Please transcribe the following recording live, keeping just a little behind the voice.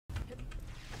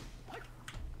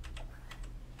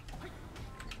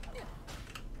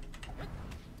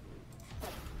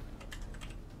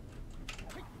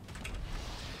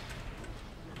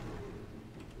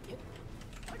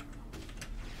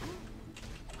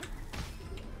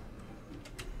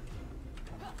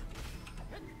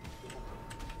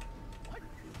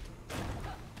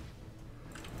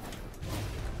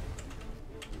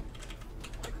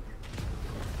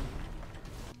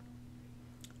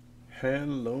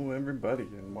Hello everybody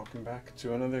and welcome back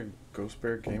to another Ghost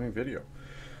Bear Gaming video.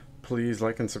 Please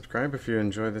like and subscribe if you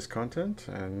enjoy this content,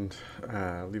 and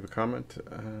leave a comment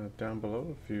down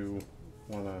below if you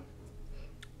want to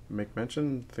make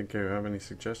mention, think you have any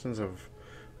suggestions of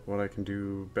what I can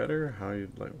do better, how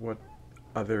you'd like, what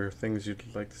other things you'd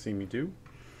like to see me do.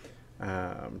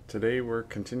 Today we're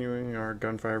continuing our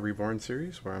Gunfire Reborn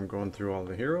series where I'm going through all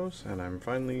the heroes, and I'm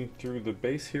finally through the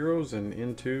base heroes and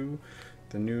into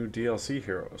the new DLC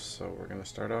heroes. So we're going to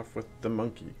start off with the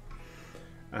monkey.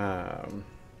 The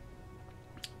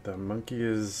monkey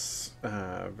is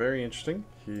very interesting.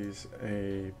 He's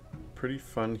a pretty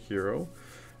fun hero.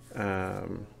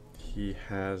 He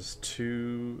has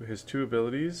his two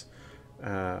abilities,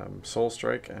 Soul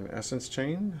Strike and Essence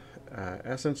Chain.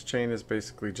 Essence Chain is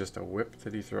basically just a whip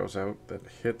that he throws out that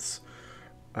hits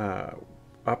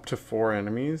up to 4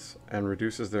 enemies and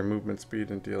reduces their movement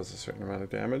speed and deals a certain amount of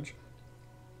damage.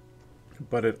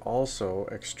 But it also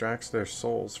extracts their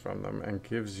souls from them and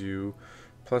gives you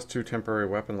 +2 temporary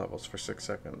weapon levels for 6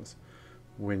 seconds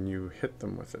when you hit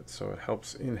them with it. So it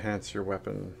helps enhance your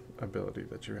weapon ability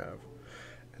that you have.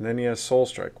 And then he has Soul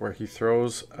Strike, where he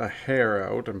throws a hair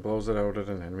out and blows it out at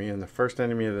an enemy, and the first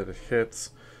enemy that it hits,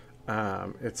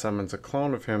 it summons a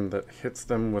clone of him that hits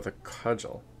them with a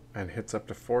cudgel and hits up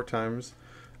to 4 times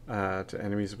to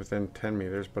enemies within 10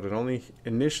 meters, but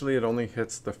initially it only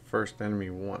hits the first enemy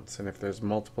once, and if there's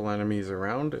multiple enemies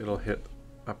around, it'll hit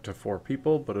up to 4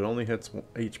 people, but it only hits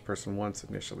each person once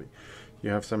initially. You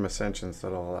have some ascensions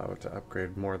that'll allow it to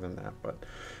upgrade more than that,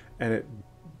 and it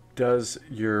does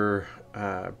your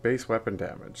base weapon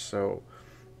damage, so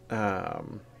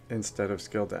instead of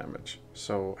skill damage.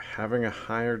 So having a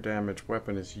higher damage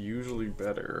weapon is usually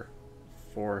better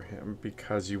for him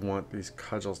because you want these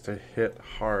cudgels to hit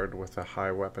hard with a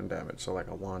high weapon damage, so like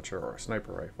a launcher or a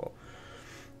sniper rifle,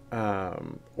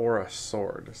 or a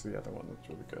sword is the other one that's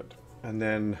really good. And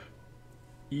then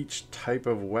each type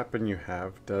of weapon you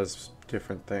have does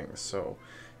different things. So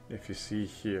if you see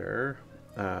here,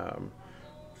 can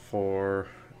I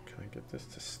get this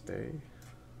to stay?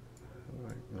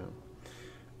 No.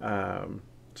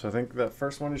 So I think that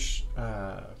first one is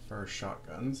for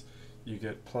shotguns. You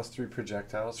get +3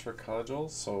 projectiles for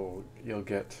cudgels, so you'll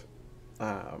get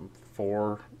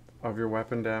 4 of your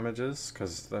weapon damages,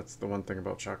 because that's the one thing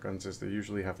about shotguns, is they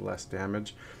usually have less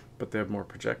damage, but they have more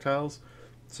projectiles,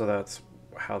 so that's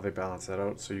how they balance that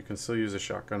out. So you can still use a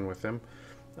shotgun with them.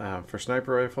 For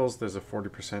sniper rifles, there's a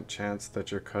 40% chance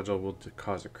that your cudgel will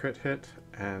cause a crit hit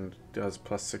and does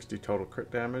 +60 total crit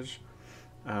damage.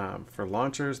 For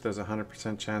launchers, there's a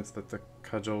 100% chance that the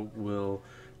cudgel will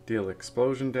deal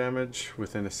explosion damage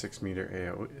within a 6 meter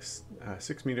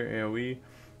AoE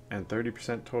and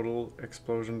 30% total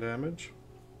explosion damage.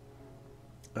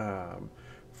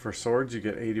 For swords, you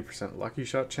get 80% lucky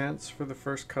shot chance for the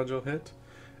first cudgel hit,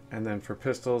 and then for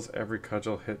pistols, every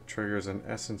cudgel hit triggers an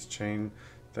essence chain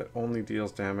that only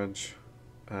deals damage,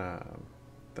 and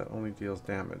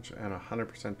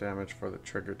 100% damage for the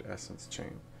triggered essence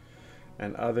chain.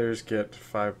 And others get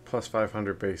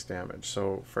 +500 base damage.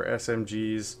 So for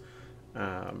SMGs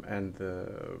and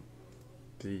the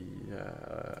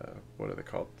what are they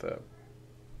called? The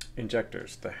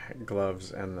injectors, the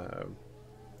gloves, and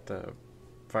the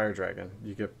fire dragon,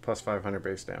 you get +500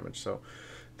 base damage. So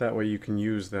that way you can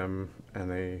use them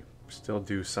and they still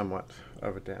do somewhat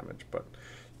of a damage, but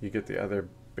you get the other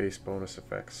base bonus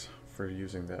effects for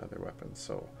using the other weapons.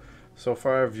 So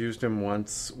far I've used him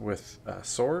once with a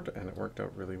sword and it worked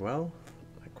out really well.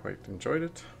 I quite enjoyed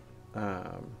it.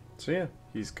 So yeah,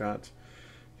 he's got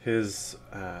his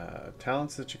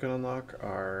talents that you can unlock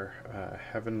are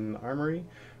Heaven Armory.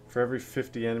 For every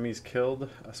 50 enemies killed,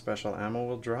 a special ammo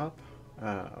will drop.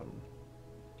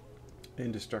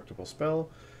 Indestructible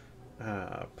spell,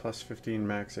 +15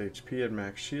 max HP and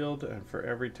max shield, and for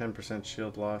every 10%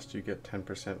 shield lost, you get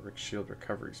 10% shield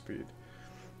recovery speed.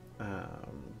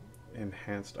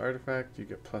 Enhanced artifact, you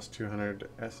get +200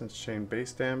 essence chain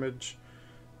base damage.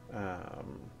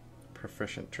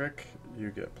 Proficient trick, you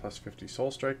get +50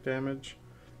 soul strike damage,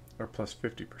 or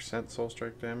 +50% soul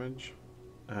strike damage.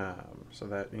 So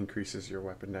that increases your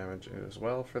weapon damage as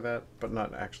well for that, but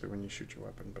not actually when you shoot your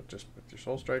weapon, but just with your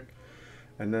soul strike.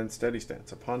 And then steady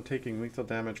stance, upon taking lethal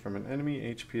damage from an enemy,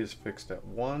 HP is fixed at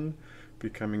 1,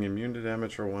 becoming immune to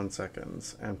damage for 1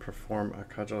 second, and perform a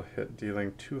cudgel hit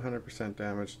dealing 200%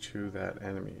 damage to that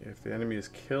enemy. If the enemy is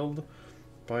killed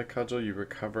by cudgel, you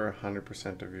recover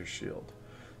 100% of your shield.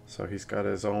 So he's got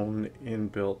his own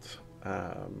inbuilt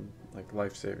like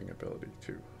life-saving ability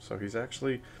too. So he's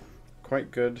actually quite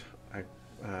good. I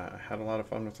had a lot of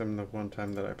fun with him the one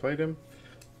time that I played him,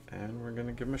 and we're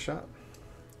gonna give him a shot.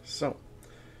 So,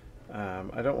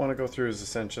 I don't want to go through his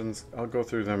ascensions. I'll go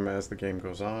through them as the game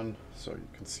goes on, so you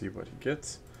can see what he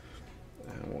gets.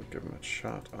 And we'll give him a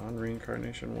shot on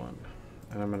Reincarnation 1.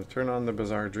 And I'm going to turn on the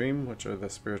Bizarre Dream, which are the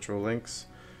spiritual links,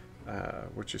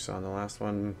 which you saw in the last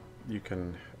one. You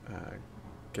can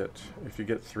get, if you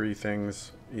get 3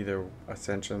 things, either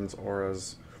ascensions,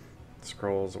 auras,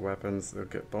 scrolls, weapons, they'll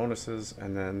get bonuses.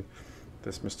 And then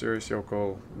this Mysterious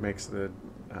Yokel makes the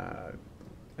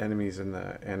enemies in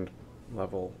the end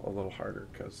level a little harder,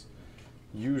 because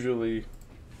usually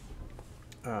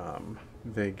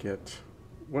they get,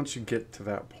 once you get to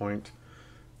that point,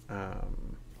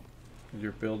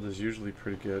 your build is usually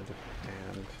pretty good,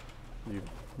 and you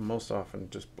most often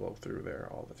just blow through there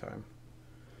all the time.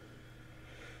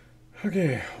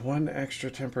 Okay, 1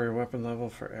 extra temporary weapon level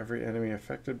for every enemy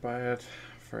affected by it,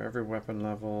 for every weapon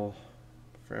level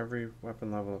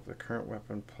of the current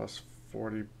weapon, plus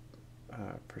 40%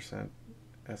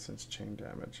 essence chain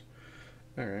damage.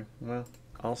 Alright, well,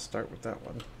 I'll start with that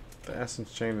one. The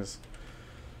essence chain is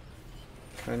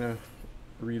kind of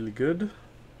really good,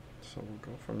 so we'll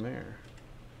go from there.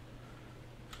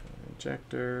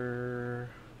 Injector,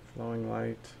 flowing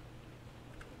light.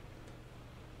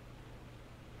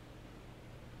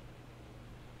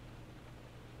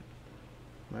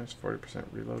 Minus 40%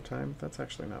 reload time. That's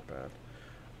actually not bad.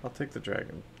 I'll take the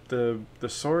dragon. The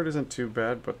sword isn't too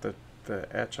bad, but the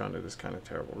etch on it is kind of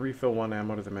terrible. Refill 1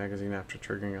 ammo to the magazine after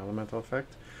triggering elemental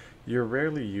effect. You're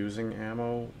rarely using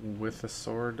ammo with the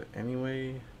sword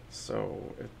anyway,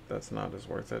 so that's not as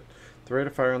worth it. The rate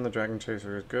of fire on the Dragon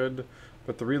Chaser is good,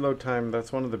 but the reload time,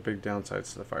 that's one of the big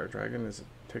downsides to the Fire Dragon, is it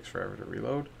takes forever to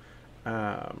reload.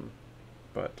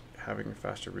 But having a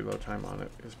faster reload time on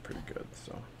it is pretty good,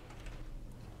 so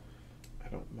I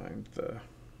don't mind the...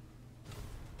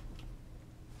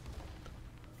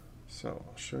 So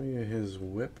I'll show you his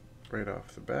whip right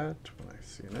off the bat when I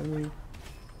see an enemy.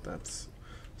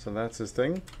 So that's his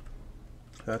thing.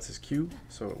 That's his Q.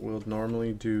 So it will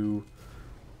normally do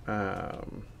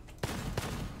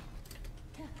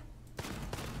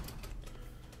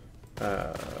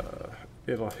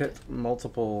it'll hit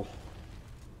multiple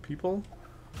people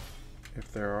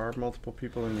if there are multiple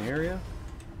people in the area.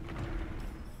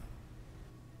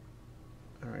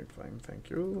 Alright, fine, thank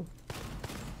you.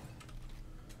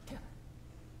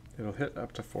 It'll hit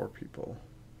up to 4 people,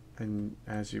 and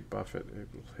as you buff it, it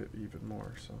will hit even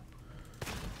more, so.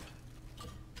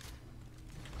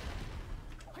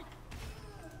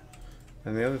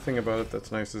 And the other thing about it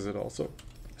that's nice is it also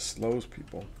slows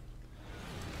people.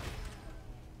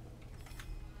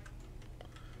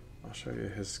 I'll show you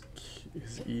his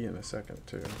E in a second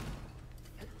too.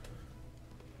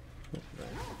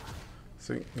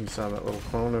 See, you saw that little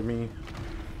clone of me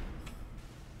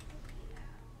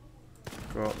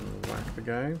go out and whack the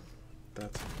guy.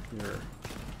 That's your...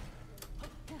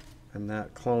 And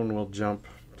that clone will jump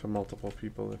to multiple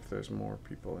people if there's more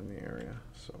people in the area.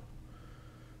 So,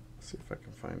 let's see if I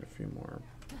can find a few more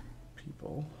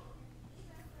people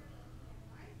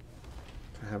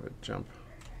to have it jump.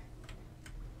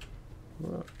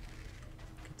 Well,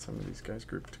 get some of these guys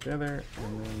grouped together,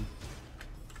 and then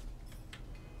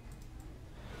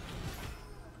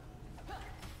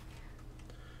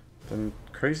the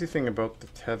crazy thing about the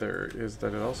tether is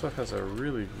that it also has a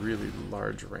really, really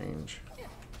large range.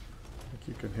 Like,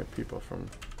 you can hit people from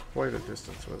quite a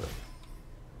distance with it.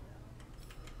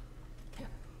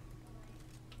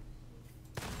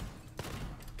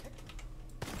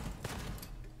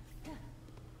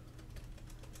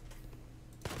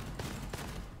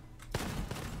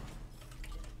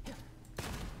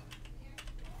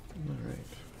 Alright.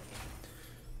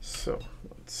 So,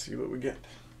 let's see what we get.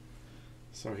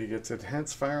 So he gets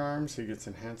enhanced firearms, he gets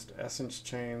enhanced essence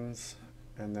chains,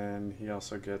 and then he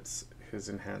also gets his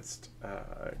enhanced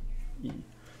E.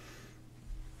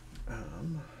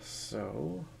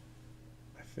 So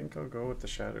I think I'll go with the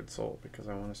Shattered Soul because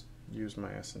I want to use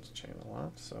my essence chain a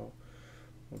lot. So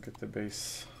we'll get the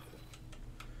base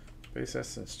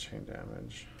essence chain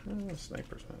damage.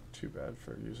 Sniper's not too bad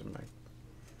for using my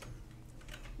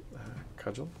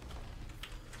cudgel.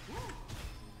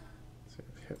 See,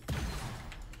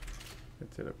 it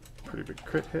did a pretty big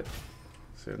crit hit.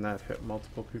 See, and that hit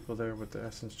multiple people there with the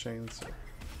essence chains. So.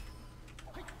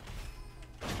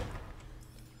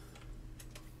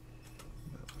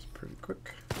 That was pretty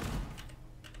quick.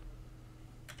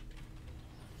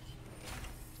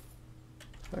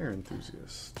 Fire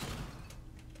Enthusiast.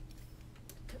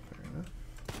 Fair enough.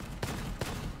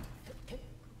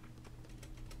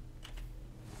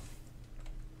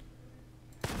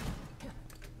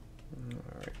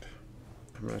 Alright.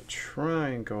 I'm going to try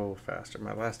and go faster.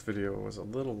 My last video was a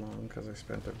little long because I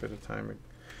spent a bit of time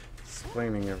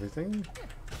explaining everything.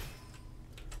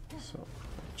 So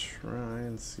I'll try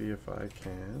and see if I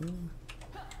can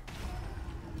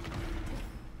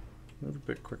move a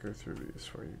bit quicker through these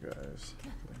for you guys.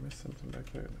 Did I miss something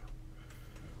back there? No.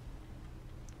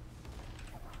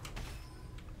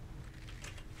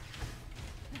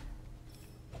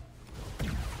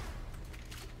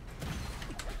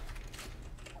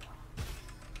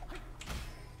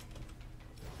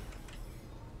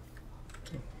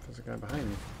 There's a guy behind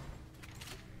me.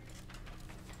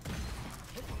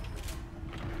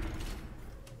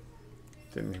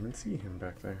 Didn't even see him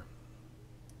back there.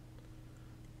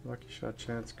 Lucky shot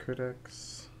chance,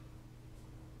 critics.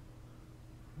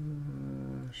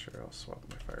 Sure, I'll swap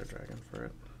my fire dragon for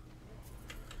it.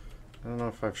 I don't know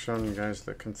if I've shown you guys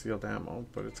the concealed ammo,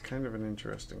 but it's kind of an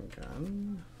interesting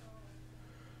gun.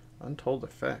 Untold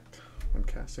effect. When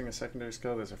casting a secondary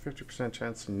skill, there's a 50%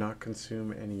 chance to not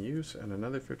consume any use, and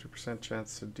another 50%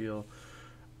 chance to deal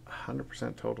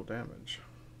 100% total damage.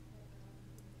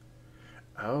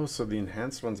 Oh, so the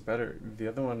enhanced one's better. The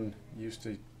other one used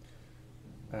to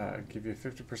give you a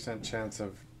 50% chance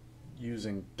of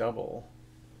using double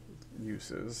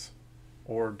uses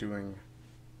or doing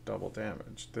double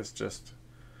damage. This just,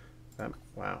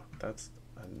 wow, that's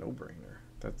a no-brainer.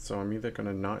 So I'm either going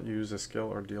to not use a skill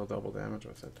or deal double damage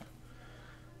with it.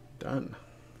 Done.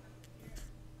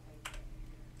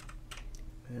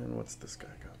 And what's this guy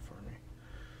got for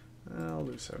me? I'll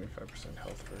lose 75%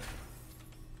 health for it.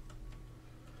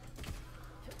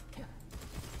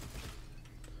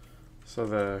 So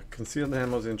the concealed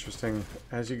ammo is interesting.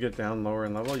 As you get down lower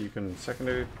in level, you can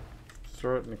secondary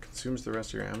throw it and it consumes the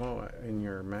rest of your ammo in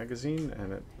your magazine,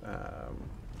 and it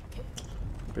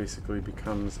basically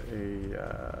becomes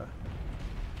a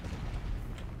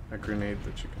grenade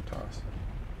that you can toss.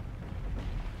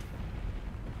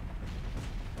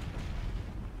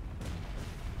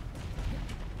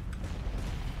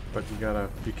 But you gotta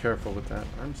be careful with that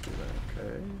arms dealer,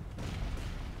 okay?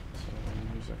 So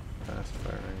I'll use a fast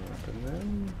firing weapon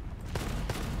then.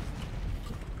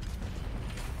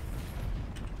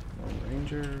 Lone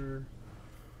Ranger.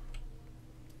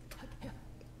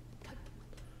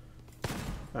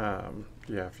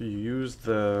 Yeah, if you use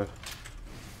the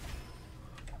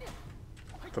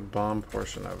bomb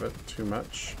portion of it too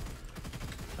much,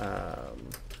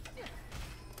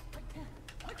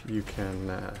 you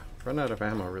can run out of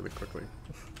ammo really quickly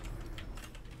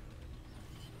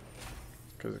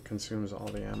because it consumes all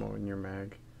the ammo in your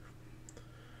mag.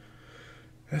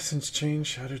 Essence Chain,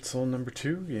 Shattered Soul number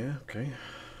 2, yeah, okay.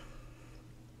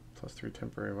 +3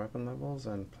 temporary weapon levels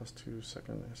and +2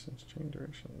 second Essence Chain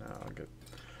duration. Now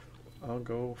I'll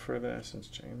go for the Essence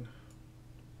Chain.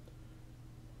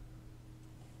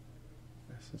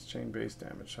 Essence Chain base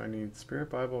damage. So I need Spirit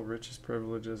Bible, Riches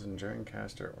Privileges, Enduring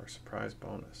Caster, or Surprise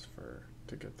bonus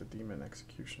to get the Demon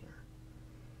Executioner.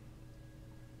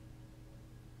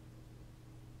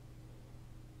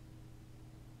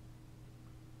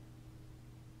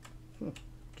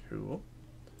 Cool.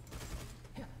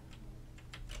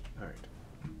 All right.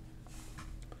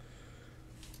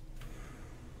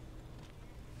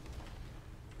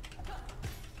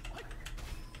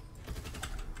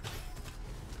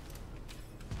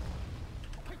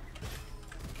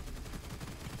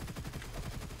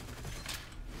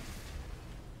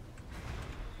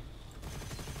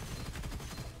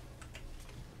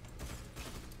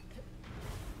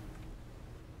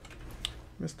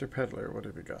 Mr. Peddler, what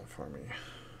have you got for me?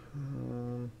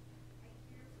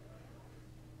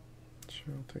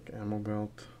 Sure, I'll take ammo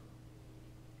belt.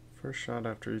 First shot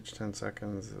after each 10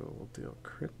 seconds, it will deal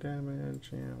crit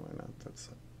damage. Yeah, why not? That's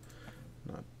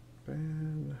not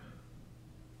bad.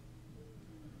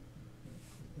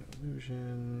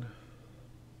 Illusion.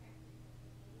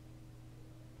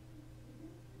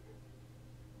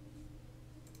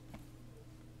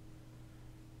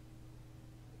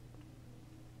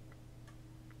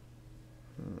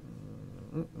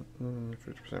 Mm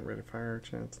 50% rate of fire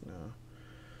chance? No.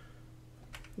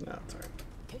 No, it's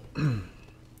alright.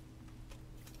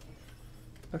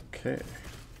 Okay.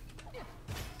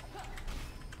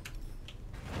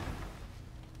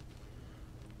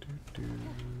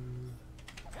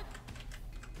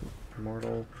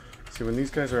 Immortal. See, when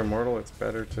these guys are immortal, it's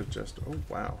better to just... Oh,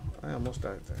 wow. I almost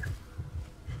died there.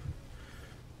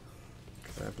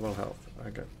 Because I have low health. I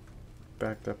got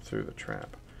backed up through the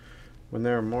trap. When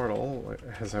they're immortal,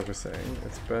 as I was saying,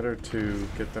 it's better to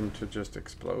get them to just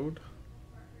explode.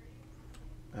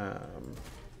 You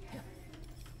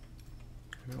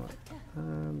know what?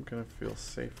 I'm gonna feel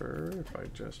safer if I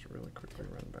just really quickly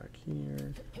run back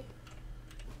here.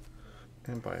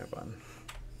 and buy a bun.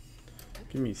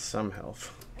 Give me some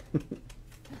health.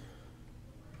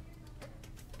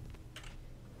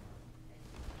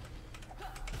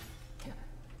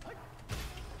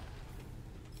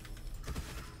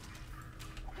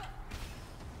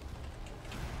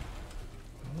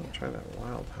 I'll try that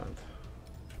wild hunt.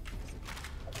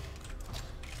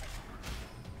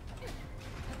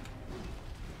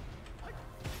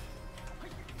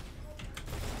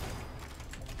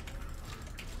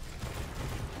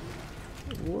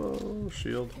 Whoa,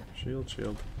 shield, shield,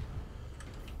 shield.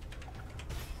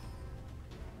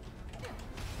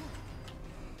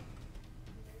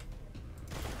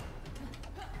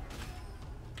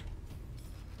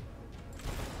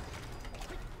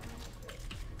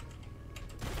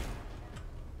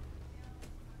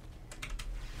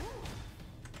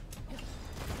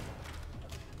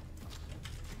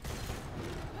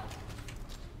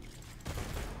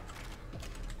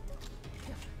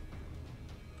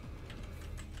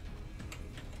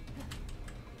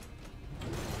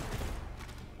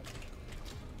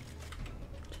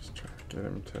 Get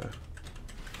him to...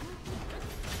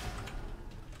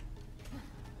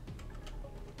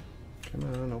 Come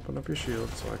on, open up your shield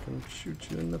so I can shoot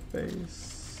you in the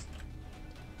face.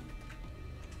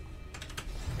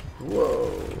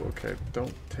 Whoa, okay,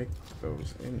 don't take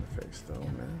those in the face though,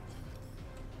 man.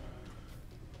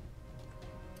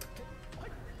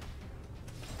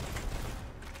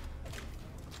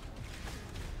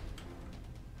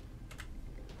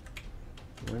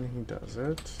 When he does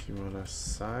it, you want to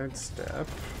sidestep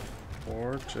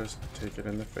or just take it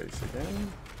in the face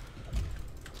again.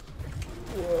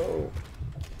 Whoa.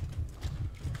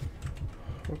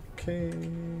 Okay.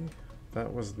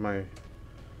 That was my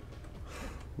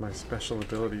special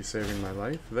ability saving my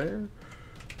life there.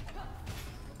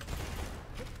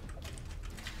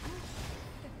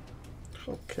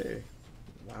 Okay.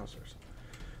 Wowzers.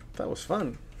 That was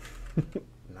fun.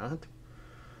 Not.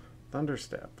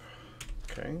 Thunderstep.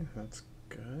 Okay, that's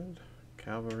good.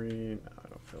 Cavalry, no, I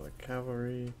don't feel like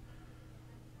cavalry.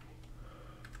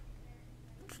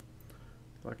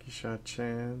 Lucky shot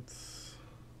chance.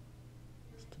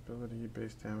 Stability,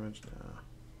 base damage, nah.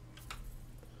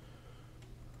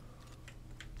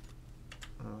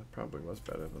 It probably was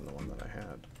better than the one that I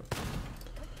had. But.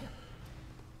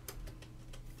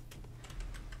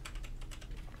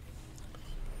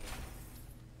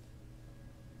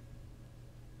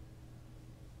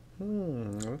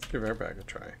 Let's give airbag a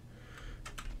try.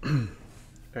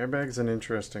 Airbag's an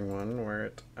interesting one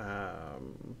where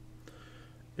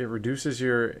it reduces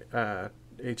your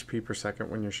HP per second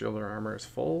when your shield or armor is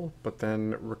full, but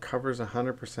then recovers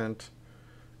 100%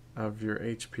 of your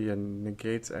HP and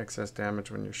negates excess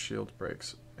damage when your shield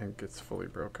breaks and gets fully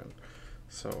broken.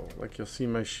 So, like, you'll see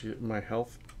my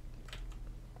health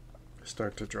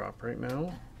start to drop right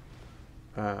now.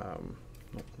 Nope, I'm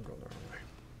going the wrong way.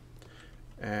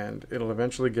 And it'll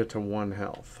eventually get to 1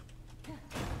 health.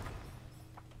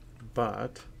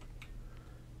 But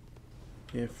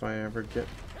if I ever get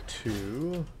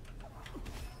to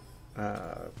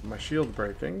my shield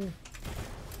breaking,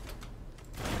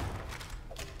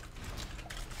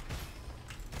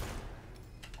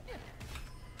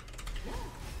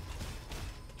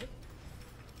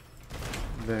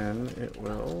 then it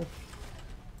will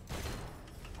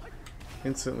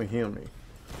instantly heal me.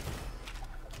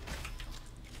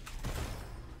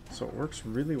 So it works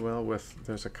really well with,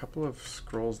 there's a couple of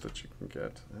scrolls that you can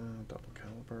get. Double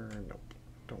caliber, nope,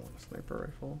 don't want a sniper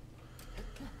rifle.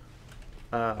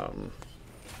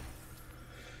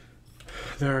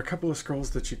 There are a couple of scrolls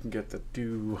that you can get that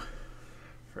do,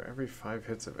 for every 5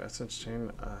 hits of Essence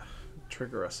Chain,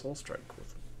 trigger a soul strike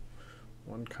with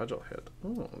 1 cudgel hit.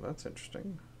 Oh, that's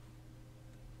interesting.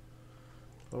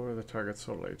 Lower the target's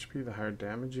total HP, the higher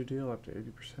damage you deal, up to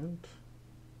 80%.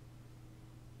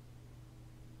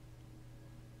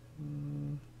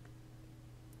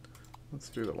 Let's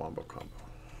do the wombo combo.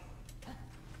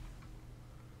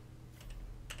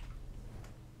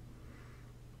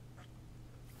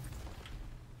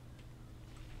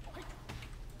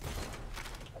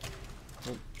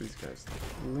 Oh, these guys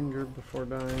lingered before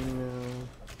dying now.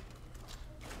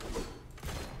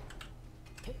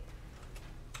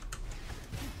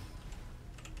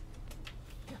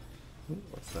 Ooh,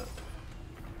 what's that?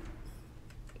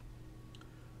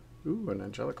 Ooh, an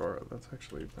angelic aura. That's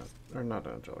actually not, or not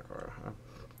an angelic aura.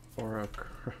 Aura of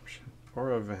corruption.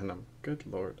 Aura of venom. Good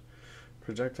lord.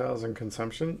 Projectiles and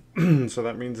consumption. So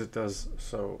that means it does,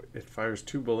 so it fires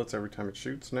 2 bullets every time it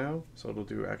shoots now. So it'll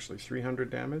do actually 300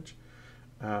 damage.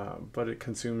 But it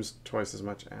consumes twice as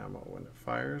much ammo when it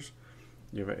fires.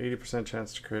 You have an 80%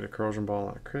 chance to create a corrosion ball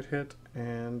on a crit hit,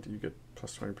 and you get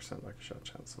plus 20% lucky shot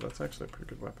chance. So that's actually a pretty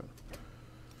good weapon.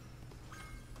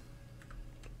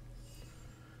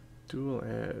 Dual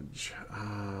edge.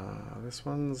 This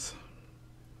one's...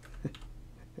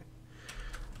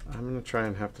 I'm going to try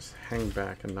and have to hang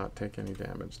back and not take any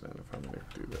damage then if I'm going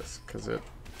to do this, because it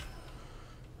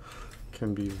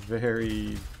can be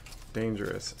very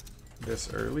dangerous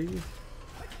this early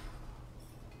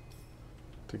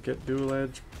to get dual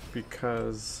edge,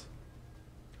 because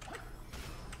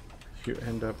you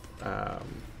end up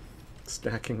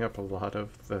stacking up a lot of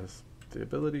the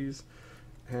abilities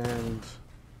and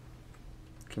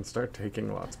can start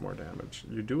taking lots more damage.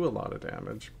 You do a lot of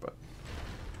damage, but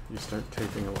you start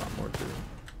taking a lot more too.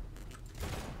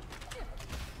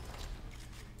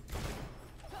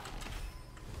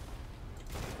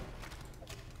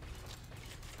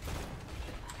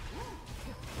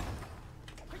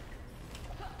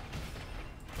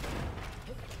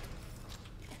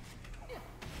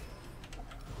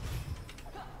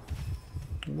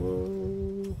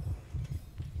 Whoa.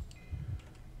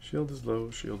 Shield is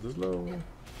low, shield is low.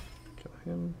 Kill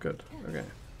him, good, okay.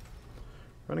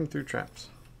 Running through traps.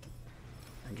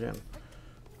 Again,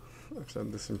 I've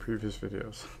said this in previous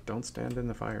videos. Don't stand in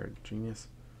the fire, genius.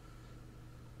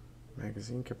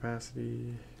 Magazine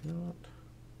capacity, you know what?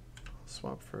 I'll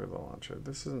swap for the launcher.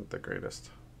 This isn't the greatest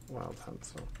wild hunt,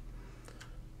 so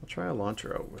I'll try a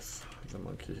launcher out with the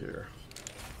monkey here.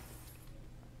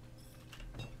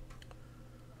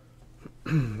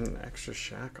 Extra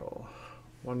shackle.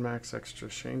 1 max extra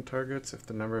chain targets if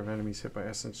the number of enemies hit by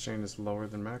essence chain is lower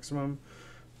than maximum.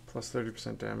 Plus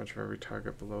 30% damage for every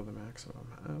target below the maximum.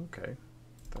 Okay,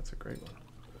 that's a great one.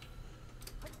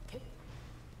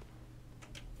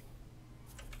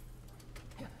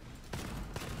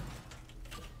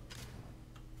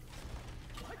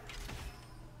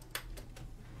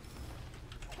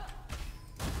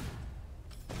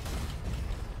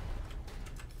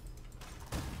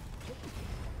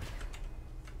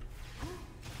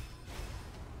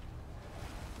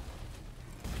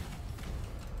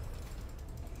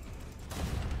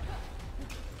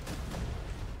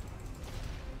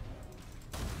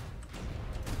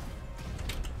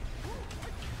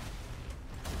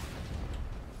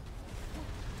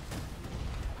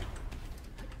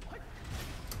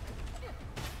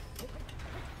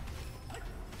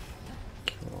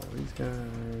 These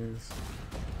guys.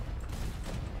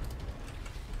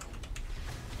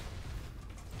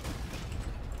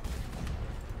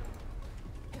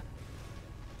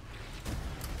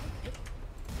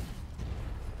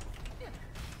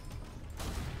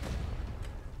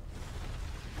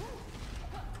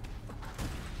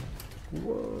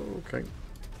 Whoa, okay.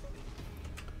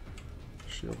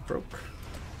 Shield broke.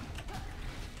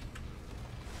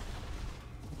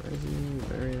 Where is he?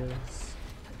 There he is.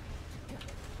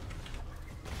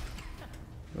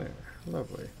 There,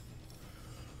 lovely.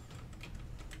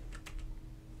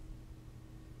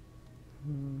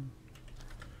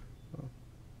 I'll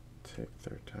take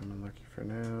third time unlucky for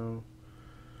now.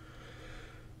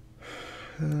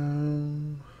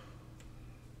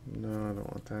 No, I don't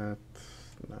want that.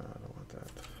 No, I don't want that.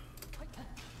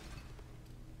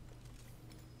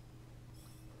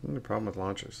 The only problem with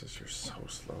launchers is you're so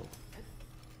slow.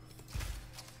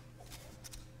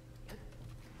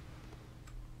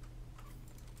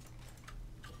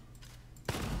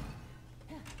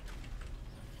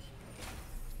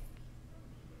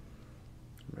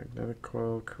 Magnetic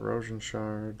coil, corrosion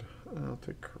shard. I'll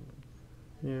take,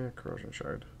 corrosion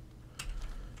shard.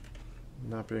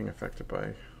 Not being affected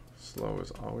by slow is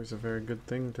always a very good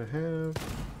thing to have.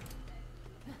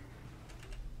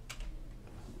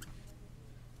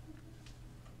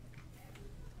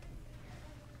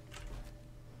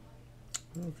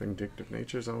 Well, vindictive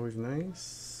nature is always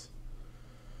nice.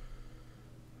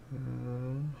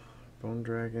 Bone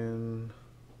dragon.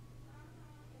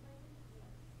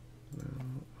 No.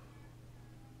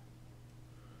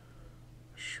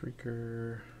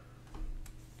 Shrieker.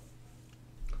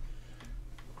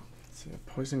 Let's see, a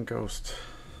poison ghost.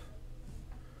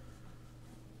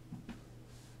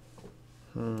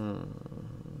 That,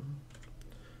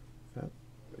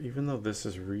 even though this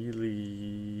is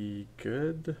really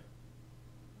good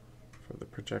for the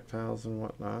projectiles and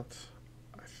whatnot,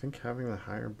 I think having the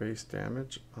higher base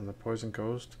damage on the poison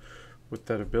ghost with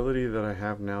that ability that I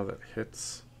have now that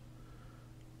hits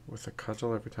with a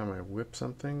cudgel every time I whip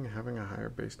something, having a higher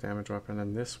base damage weapon,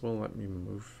 and this will let me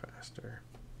move faster.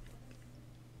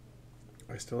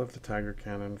 I still have the Tiger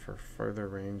Cannon for further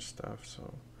range stuff,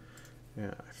 so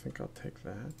yeah, I think I'll take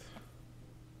that.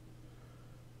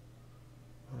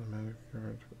 Automatic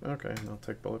guard. Okay, and I'll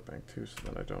take Bullet Bank too, so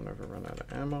that I don't ever run out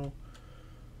of ammo.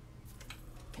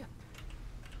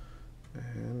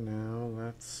 And now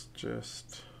let's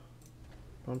just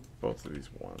bump both of these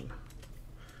one.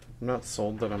 I'm not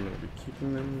sold that I'm going to be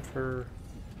keeping them for...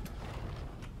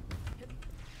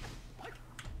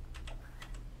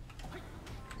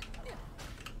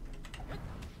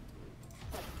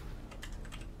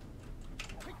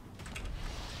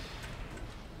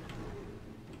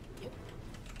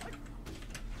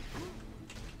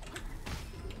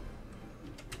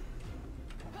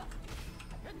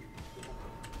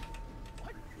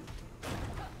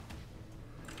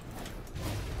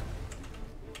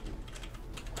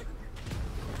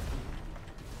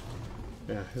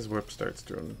 Yeah, his whip starts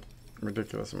doing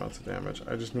ridiculous amounts of damage.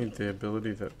 I just need the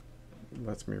ability that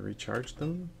lets me recharge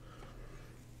them.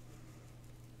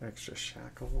 Extra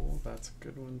shackle, that's a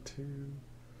good one too.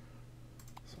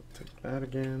 So I'll take that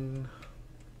again.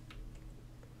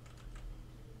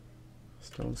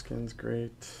 Stone skin's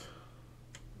great.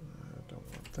 I don't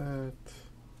want that.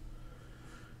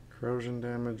 Corrosion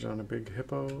damage on a big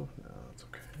hippo. No, that's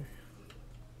okay.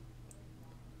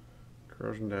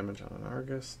 Corrosion damage on an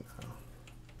Argus. No.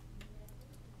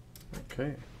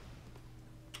 Okay.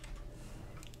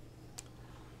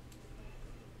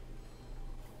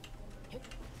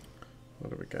 What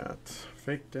do we got?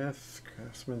 Fake Death,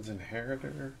 Craftsman's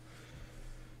Inheritor.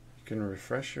 You can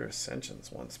refresh your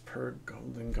Ascensions once per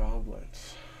Golden Goblet.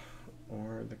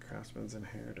 Or the Craftsman's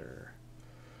Inheritor.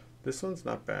 This one's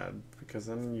not bad, because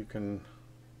then you can...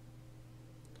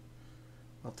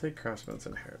 I'll take Craftsman's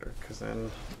Inheritor, because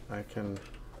then I can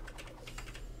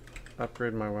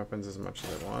upgrade my weapons as much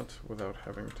as I want without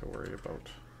having to worry about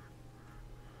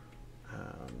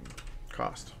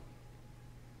cost.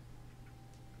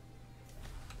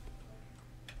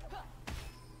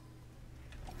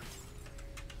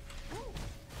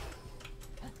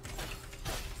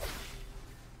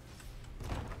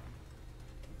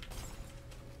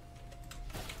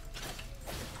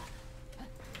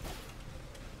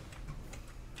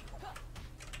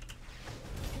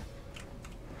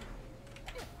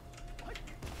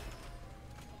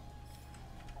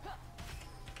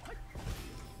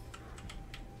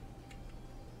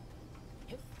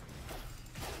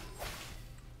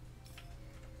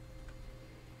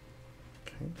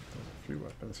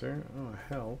 Weapons here. Oh,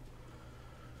 hell.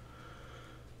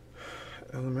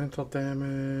 Elemental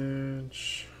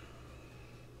damage.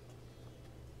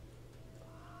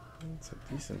 That's a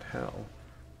decent hell.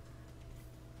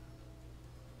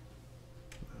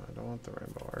 No, I don't want the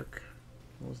rainbow arc.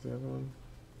 What was the other one?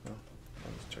 Oh,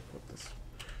 I'll just check what this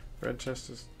red chest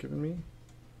is giving me.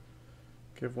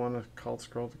 Give one a cult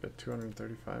scroll to get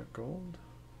 235 gold.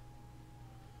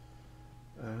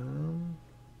 I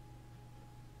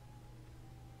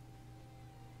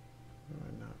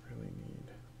not really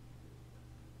need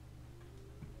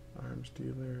arms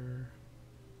dealer.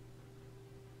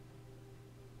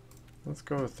 Let's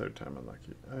go with third time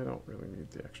unlucky. I don't really need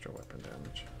the extra weapon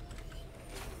damage.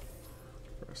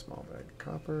 For a small bag of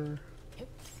copper.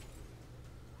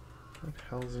 That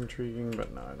hell's intriguing,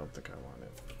 but no, I don't think I want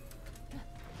it.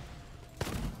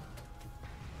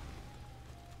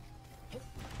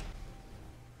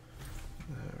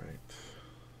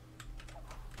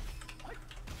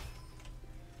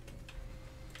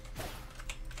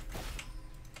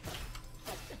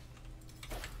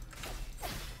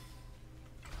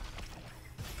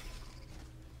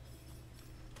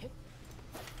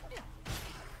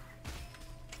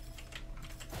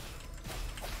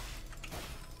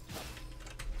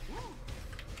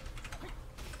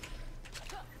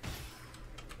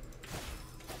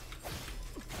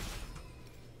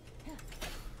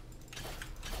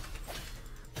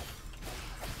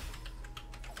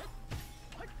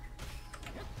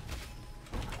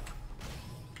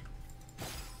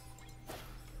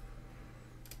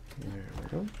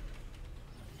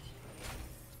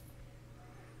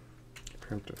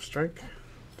 Preemptive strike.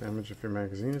 Damage if your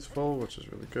magazine is full, which is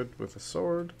really good with a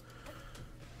sword.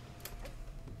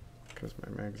 Because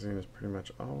my magazine is pretty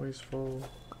much always full.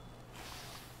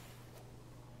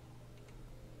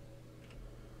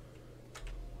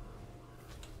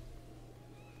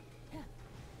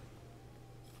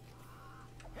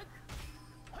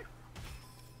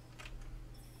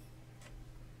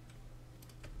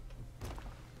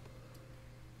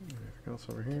 Anything else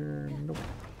over here? Nope.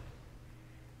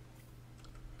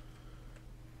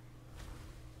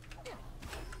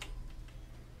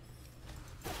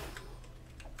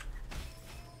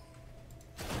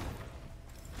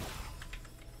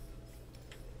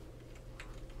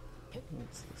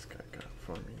 What's this guy got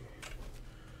for me?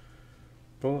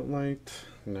 Bullet light?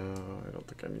 No, I don't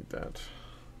think I need that.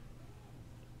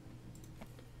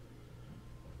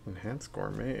 Enhanced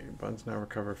Gourmet. Buns now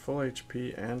recover full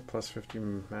HP and plus 50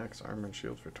 max armor and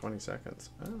shield for 20 seconds.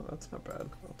 Oh, that's not bad.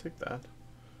 I'll take that.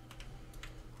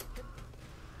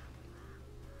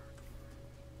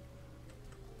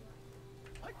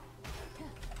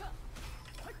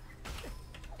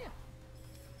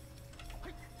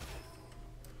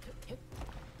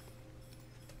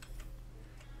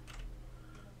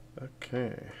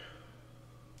 Okay.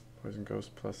 Poison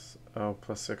Ghost plus, oh,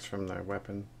 plus 6 from my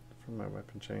weapon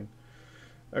chain.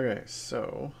 Okay,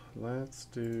 so let's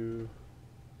do.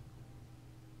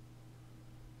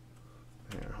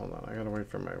 Here, hold on. I gotta wait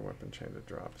for my weapon chain to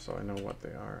drop so I know what they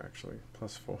are actually.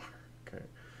 Plus 4. Okay.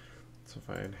 So if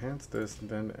I enhance this,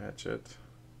 then etch it.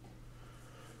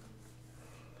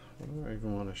 What do I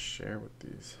even want to share with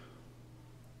these?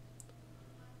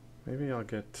 Maybe I'll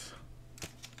get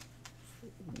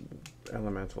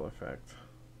elemental effect.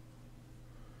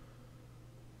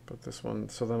 But this one,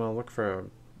 so then I'll look for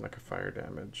like a fire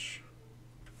damage.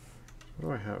 What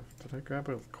do I have? Did I grab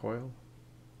a coil?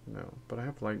 No, but I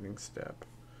have lightning step.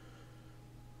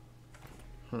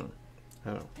 I don't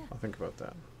know. I'll think about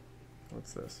that.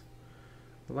 What's this?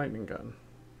 The lightning gun.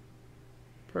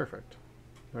 Perfect.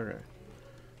 Okay.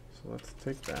 So let's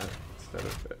take that instead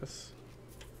of this.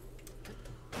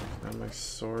 Now my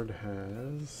sword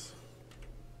has.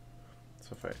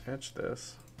 So if I etch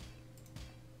this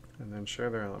and then share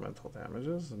their elemental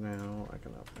damages, now I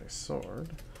can up my sword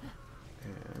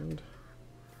and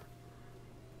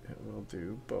it will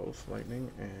do both lightning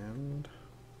and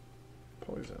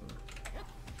poison.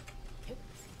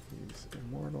 He's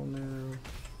immortal now.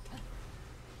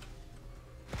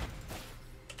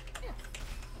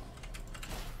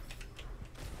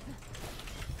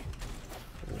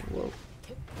 Whoa.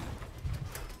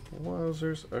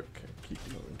 Wowzers. Okay, keep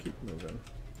moving, keep moving.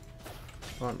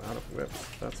 Oh, I'm out of whips.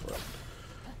 That's what.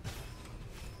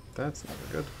 That's never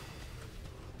good.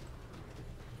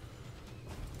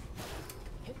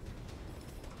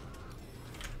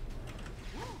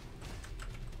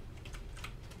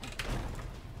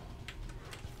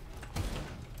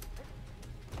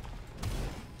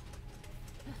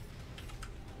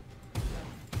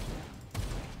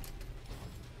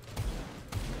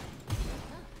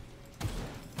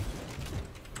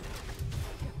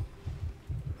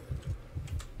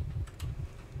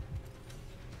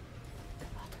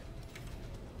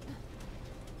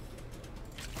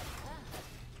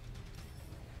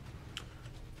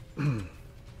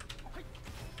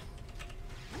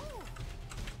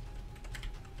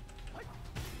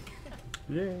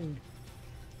 Yay!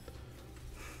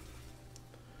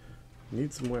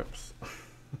 Need some whips.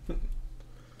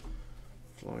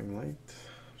 Flowing light,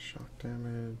 shock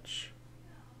damage.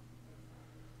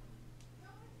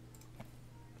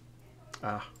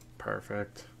 Ah,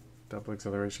 perfect. Double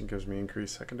acceleration gives me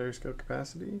increased secondary skill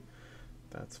capacity.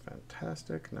 That's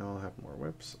fantastic. Now I'll have more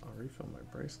whips. I'll refill my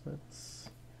bracelets.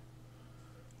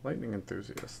 Lightning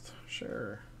enthusiast.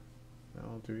 Sure. Now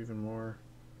I'll do even more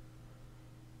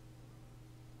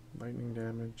lightning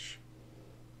damage.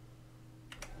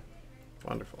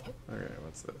 Wonderful. Okay,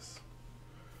 what's this?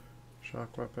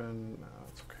 Shock weapon. No,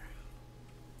 it's okay.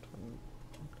 I'm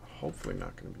hopefully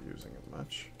not going to be using it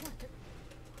much.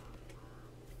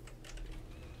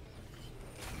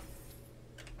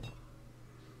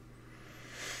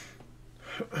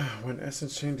 When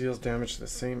Essence Chain deals damage to the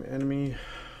same enemy,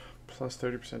 plus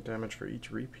 30% damage for each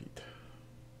repeat.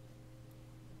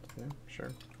 Yeah,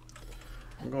 sure.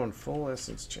 I'm going full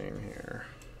Essence Chain here.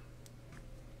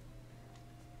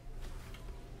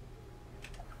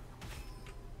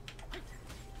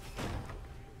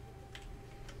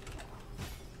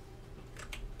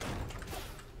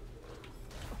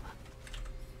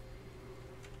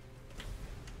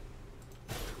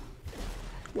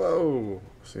 Whoa!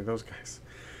 See, those guys,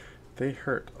 they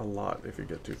hurt a lot if you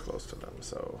get too close to them,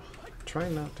 so try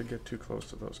not to get too close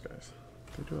to those guys.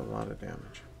 They do a lot of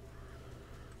damage.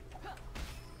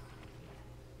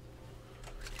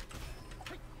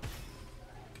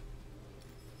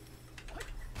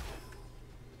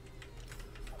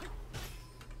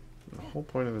 The whole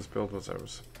point of this build was I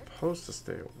was supposed to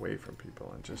stay away from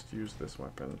people and just use this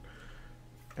weapon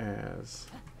as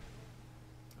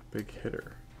a big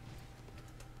hitter.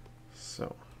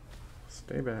 So,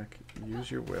 stay back, use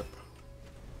your whip.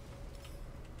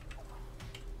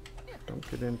 Don't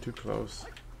get in too close.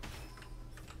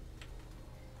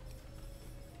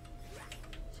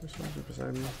 Is there somebody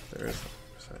beside me? There is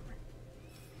somebody beside me.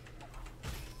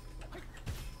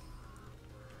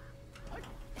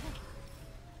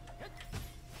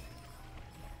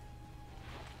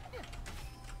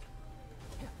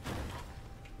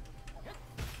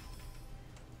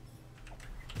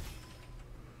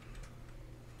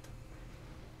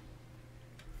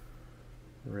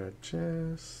 Red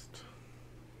chest.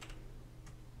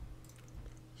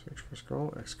 Search for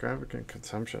scroll. Extravagant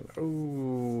consumption.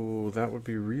 Oh, that would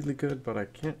be really good, but I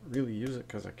can't really use it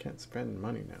because I can't spend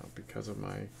money now because of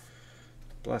my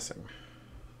blessing.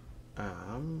 So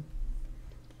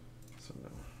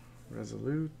no.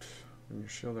 Resolute. When your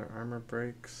shield or armor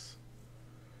breaks,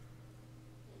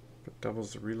 but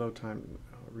doubles the reload time,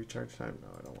 recharge time. No,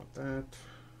 I don't want that.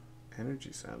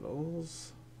 Energy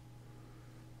sandals.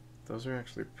 Those are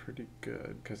actually pretty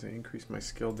good because they increase my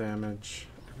skill damage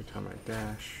every time I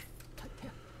dash.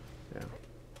 Yeah.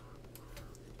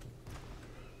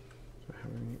 So how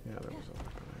many? Yeah, there was a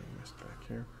weapon I missed back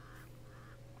here.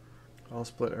 All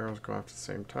split arrows go after the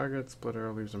same target. Split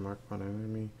arrow leaves a mark upon an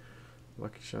enemy.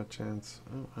 Lucky shot chance.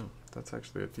 Oh, wow. That's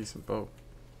actually a decent bow.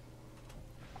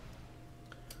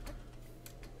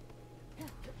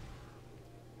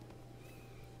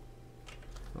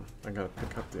 Oh, I gotta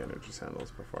pick up the energy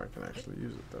sandals before I can actually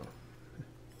use it, though.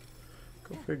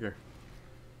 Go figure.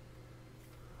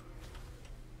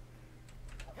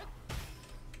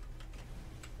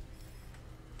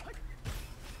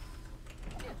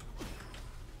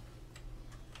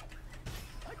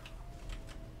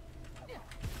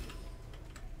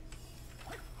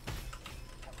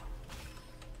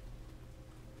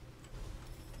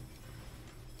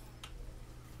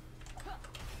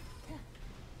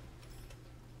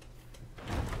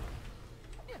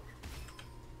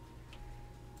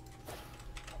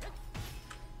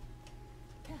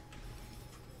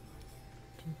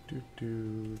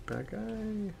 Bad guy.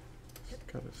 There's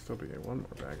gotta still be one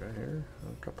more bad guy here.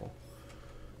 A couple.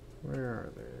 Where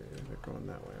are they? They're going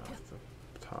that way off the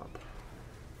top.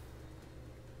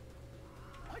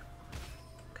 A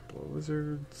couple of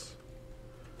lizards.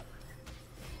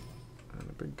 And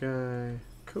a big guy.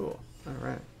 Cool.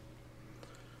 Alright.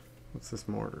 What's this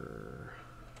mortar?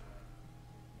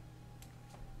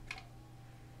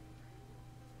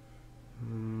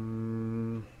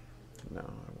 No, I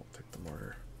won't take the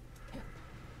mortar.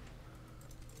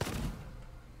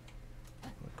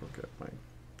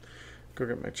 Go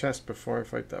get my chest before I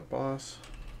fight that boss.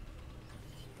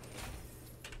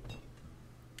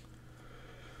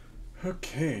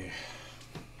 Okay.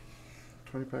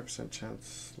 25%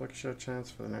 chance, lucky shot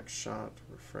chance for the next shot.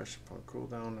 Refresh upon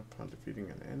cooldown upon defeating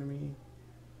an enemy.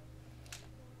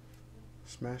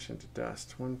 Smash into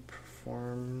dust. When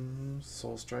performs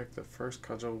Soul Strike, the first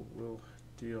cudgel will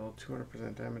deal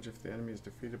 200% damage. If the enemy is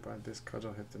defeated by this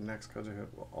cudgel hit, the next cudgel hit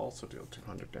will also deal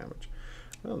 200 damage.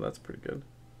 Well, that's pretty good.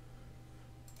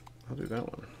 I'll do that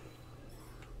one.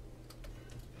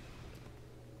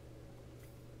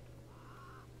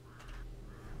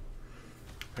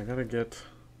 I gotta get,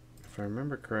 if I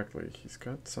remember correctly, he's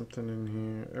got something in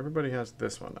here. Everybody has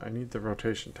this one. I need the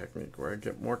rotation technique where I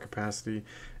get more capacity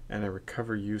and I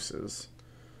recover uses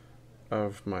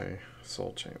of my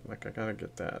soul chain. Like, I gotta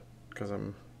get that because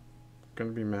I'm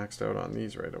gonna be maxed out on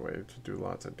these right away to do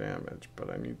lots of damage, but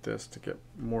I need this to get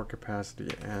more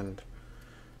capacity and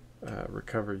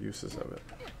recover uses of it.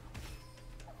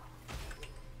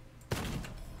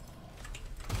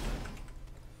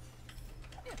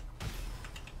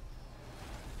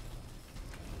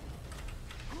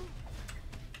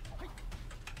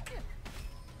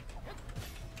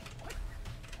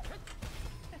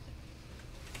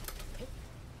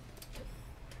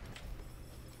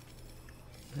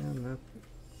 And that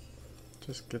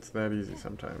just gets that easy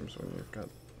sometimes when you've got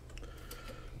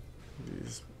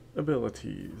these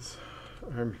abilities,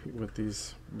 with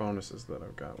these bonuses that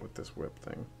I've got with this whip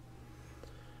thing.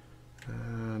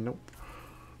 Nope.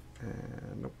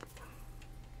 And nope.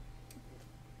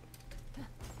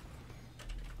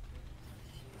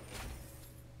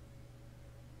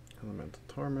 Elemental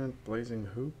Torment, Blazing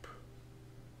Hoop.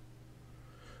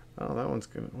 Oh, that one's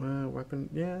gonna, well, weapon,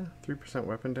 yeah, 3%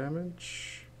 weapon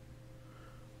damage.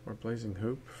 Or Blazing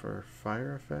Hoop for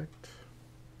fire effect.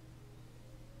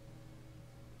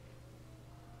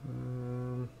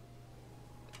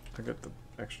 I get the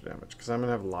extra damage because I'm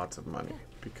gonna have lots of money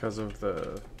because of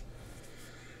the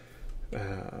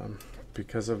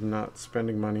because of not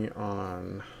spending money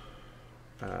on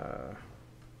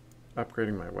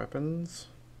upgrading my weapons.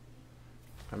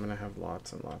 I'm gonna have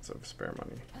lots and lots of spare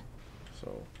money.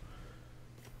 So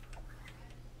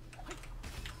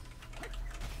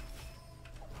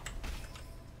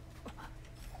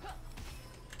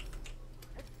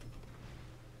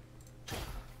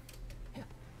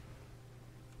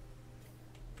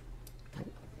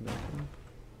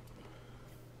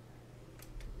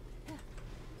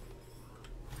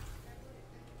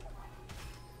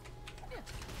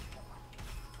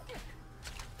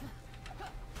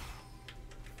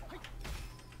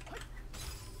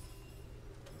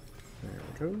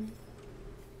go.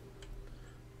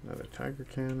 Another tiger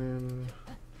cannon.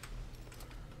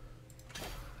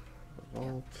 The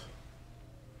vault.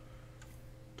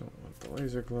 Don't want the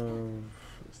laser glove.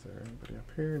 Is there anybody up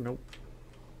here? Nope.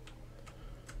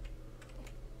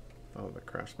 Oh, the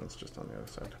craftsman's just on the other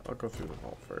side. I'll go through the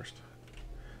vault first.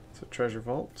 It's a treasure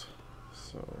vault.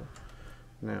 So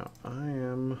now I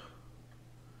am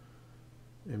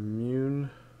immune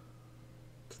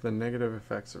to the negative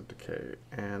effects of decay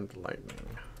and lightning.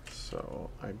 So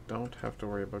I don't have to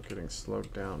worry about getting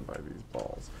slowed down by these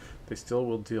balls. They still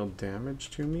will deal damage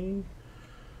to me,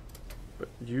 but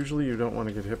usually you don't want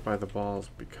to get hit by the balls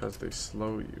because they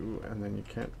slow you and then you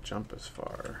can't jump as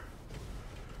far.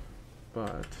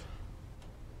 But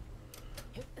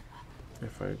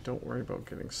if I don't worry about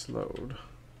getting slowed,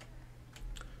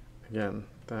 again,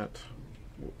 that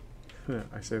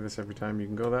I say this every time, you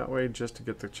can go that way just to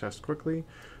get the chest quickly,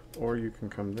 or you can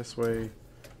come this way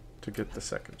to get the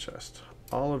second chest.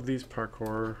 All of these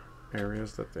parkour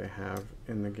areas that they have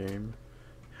in the game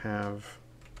have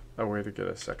a way to get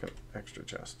a second extra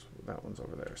chest. That one's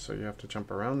over there. So you have to jump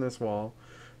around this wall,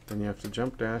 then you have to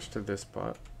jump dash to this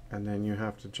spot, and then you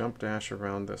have to jump dash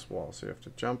around this wall. So you have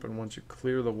to jump, and once you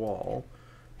clear the wall,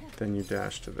 then you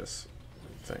dash to this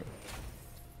thing.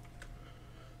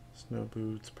 Snow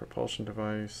boots, propulsion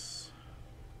device.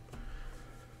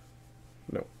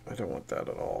 No, I don't want that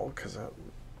at all, because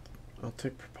I'll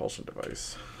take propulsion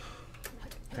device.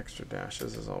 Extra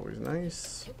dashes is always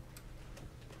nice.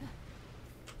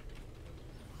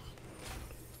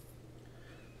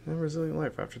 And resilient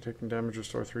life. After taking damage,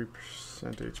 restore 3%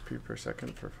 HP per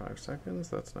second for 5 seconds.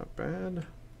 That's not bad.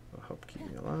 It'll help keep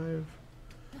me alive.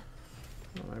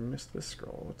 Oh, I missed this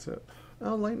scroll. What's it?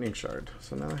 Oh, lightning shard.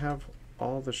 So now I have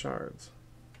all the shards.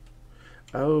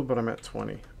 Oh, but I'm at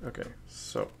 20. Okay,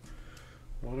 so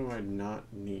what do I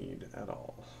not need at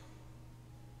all?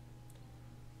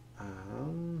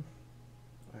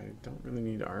 I don't really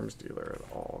need arms dealer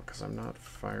at all because I'm not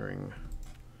firing.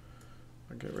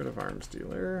 I'll get rid of arms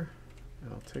dealer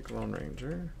and I'll take Lone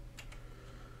Ranger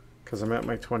because I'm at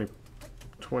my 20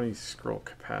 scroll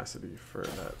capacity for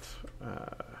that.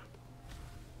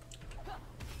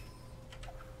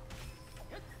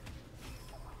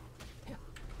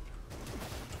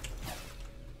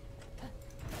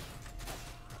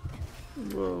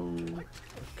 Whoa.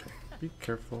 Okay, be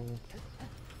careful.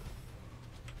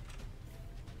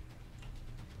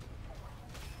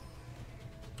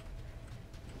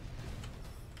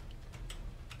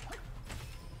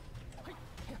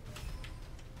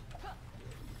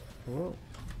 Whoa.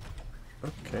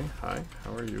 Okay, hi,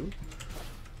 how are you?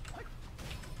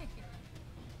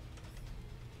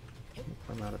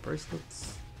 I'm out of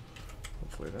bracelets.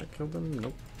 Hopefully that killed him.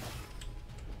 Nope.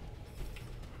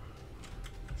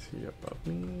 Is he above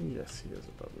me? Yes, he is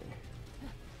above me.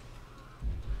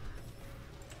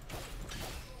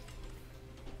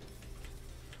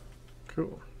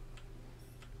 Cool.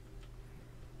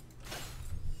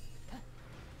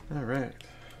 All right.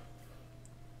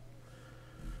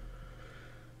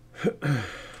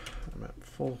 I'm at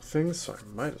full things, so I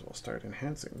might as well start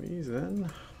enhancing these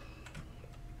then.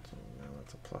 So now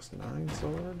that's a +9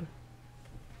 sword.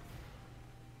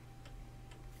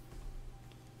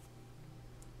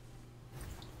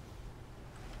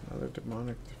 Another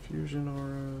demonic diffusion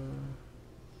aura.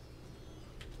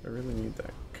 I really need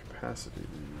that capacity.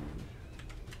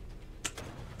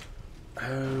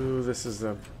 Oh, this is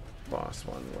the boss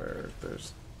one where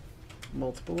there's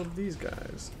multiple of these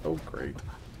guys. Oh, great.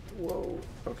 Whoa.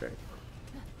 Okay.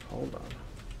 Hold on.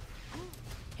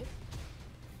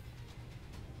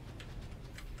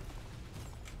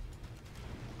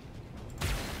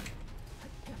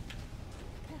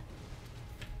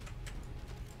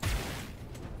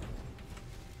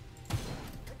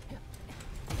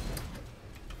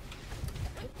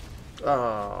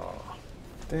 Oh,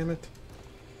 damn it.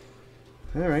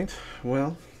 Alright,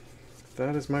 well,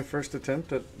 that is my first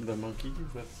attempt at the monkey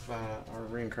with our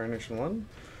reincarnation one.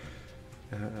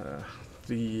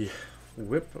 The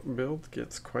whip build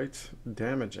gets quite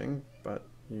damaging, but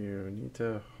you need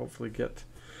to hopefully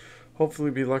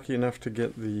be lucky enough to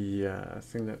get the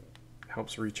thing that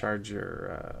helps recharge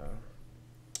your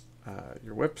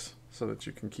whips so that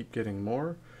you can keep getting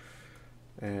more,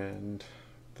 and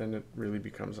then it really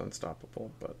becomes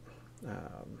unstoppable. But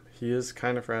he is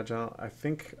kind of fragile. I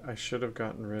think I should have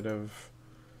gotten rid of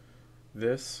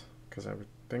this because I would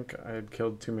think I had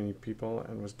killed too many people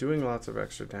and was doing lots of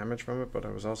extra damage from it, but I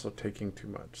was also taking too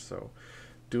much. So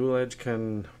dual edge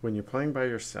can, when you're playing by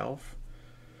yourself,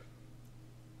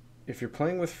 if you're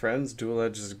playing with friends, dual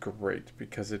edge is great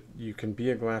because you can be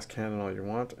a glass cannon all you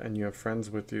want and you have friends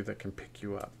with you that can pick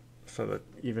you up. so that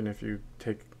even if you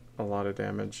take a lot of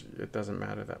damage, it doesn't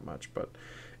matter that much. But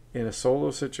in a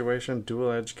solo situation,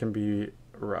 dual edge can be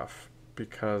rough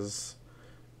because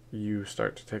you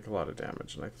start to take a lot of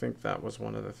damage, and I think that was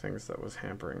one of the things that was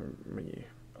hampering me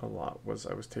a lot, was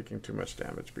I was taking too much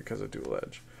damage because of dual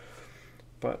edge.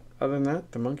 But other than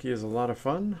that, the monkey is a lot of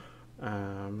fun,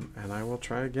 and I will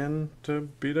try again to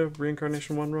beat a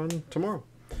Reincarnation 1 run tomorrow.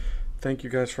 Thank you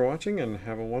guys for watching, and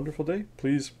have a wonderful day.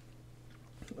 Please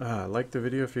like the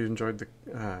video if you enjoyed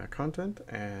the content,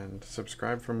 and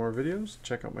subscribe for more videos.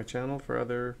 Check out my channel for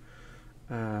other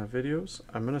videos.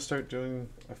 I'm going to start doing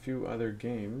a few other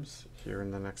games here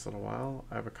in the next little while.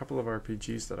 I have a couple of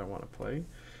RPGs that I want to play,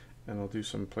 and I'll do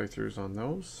some playthroughs on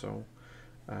those, so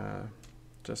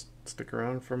just stick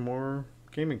around for more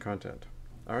gaming content.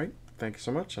 Alright, thank you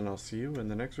so much, and I'll see you in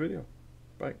the next video.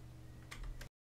 Bye.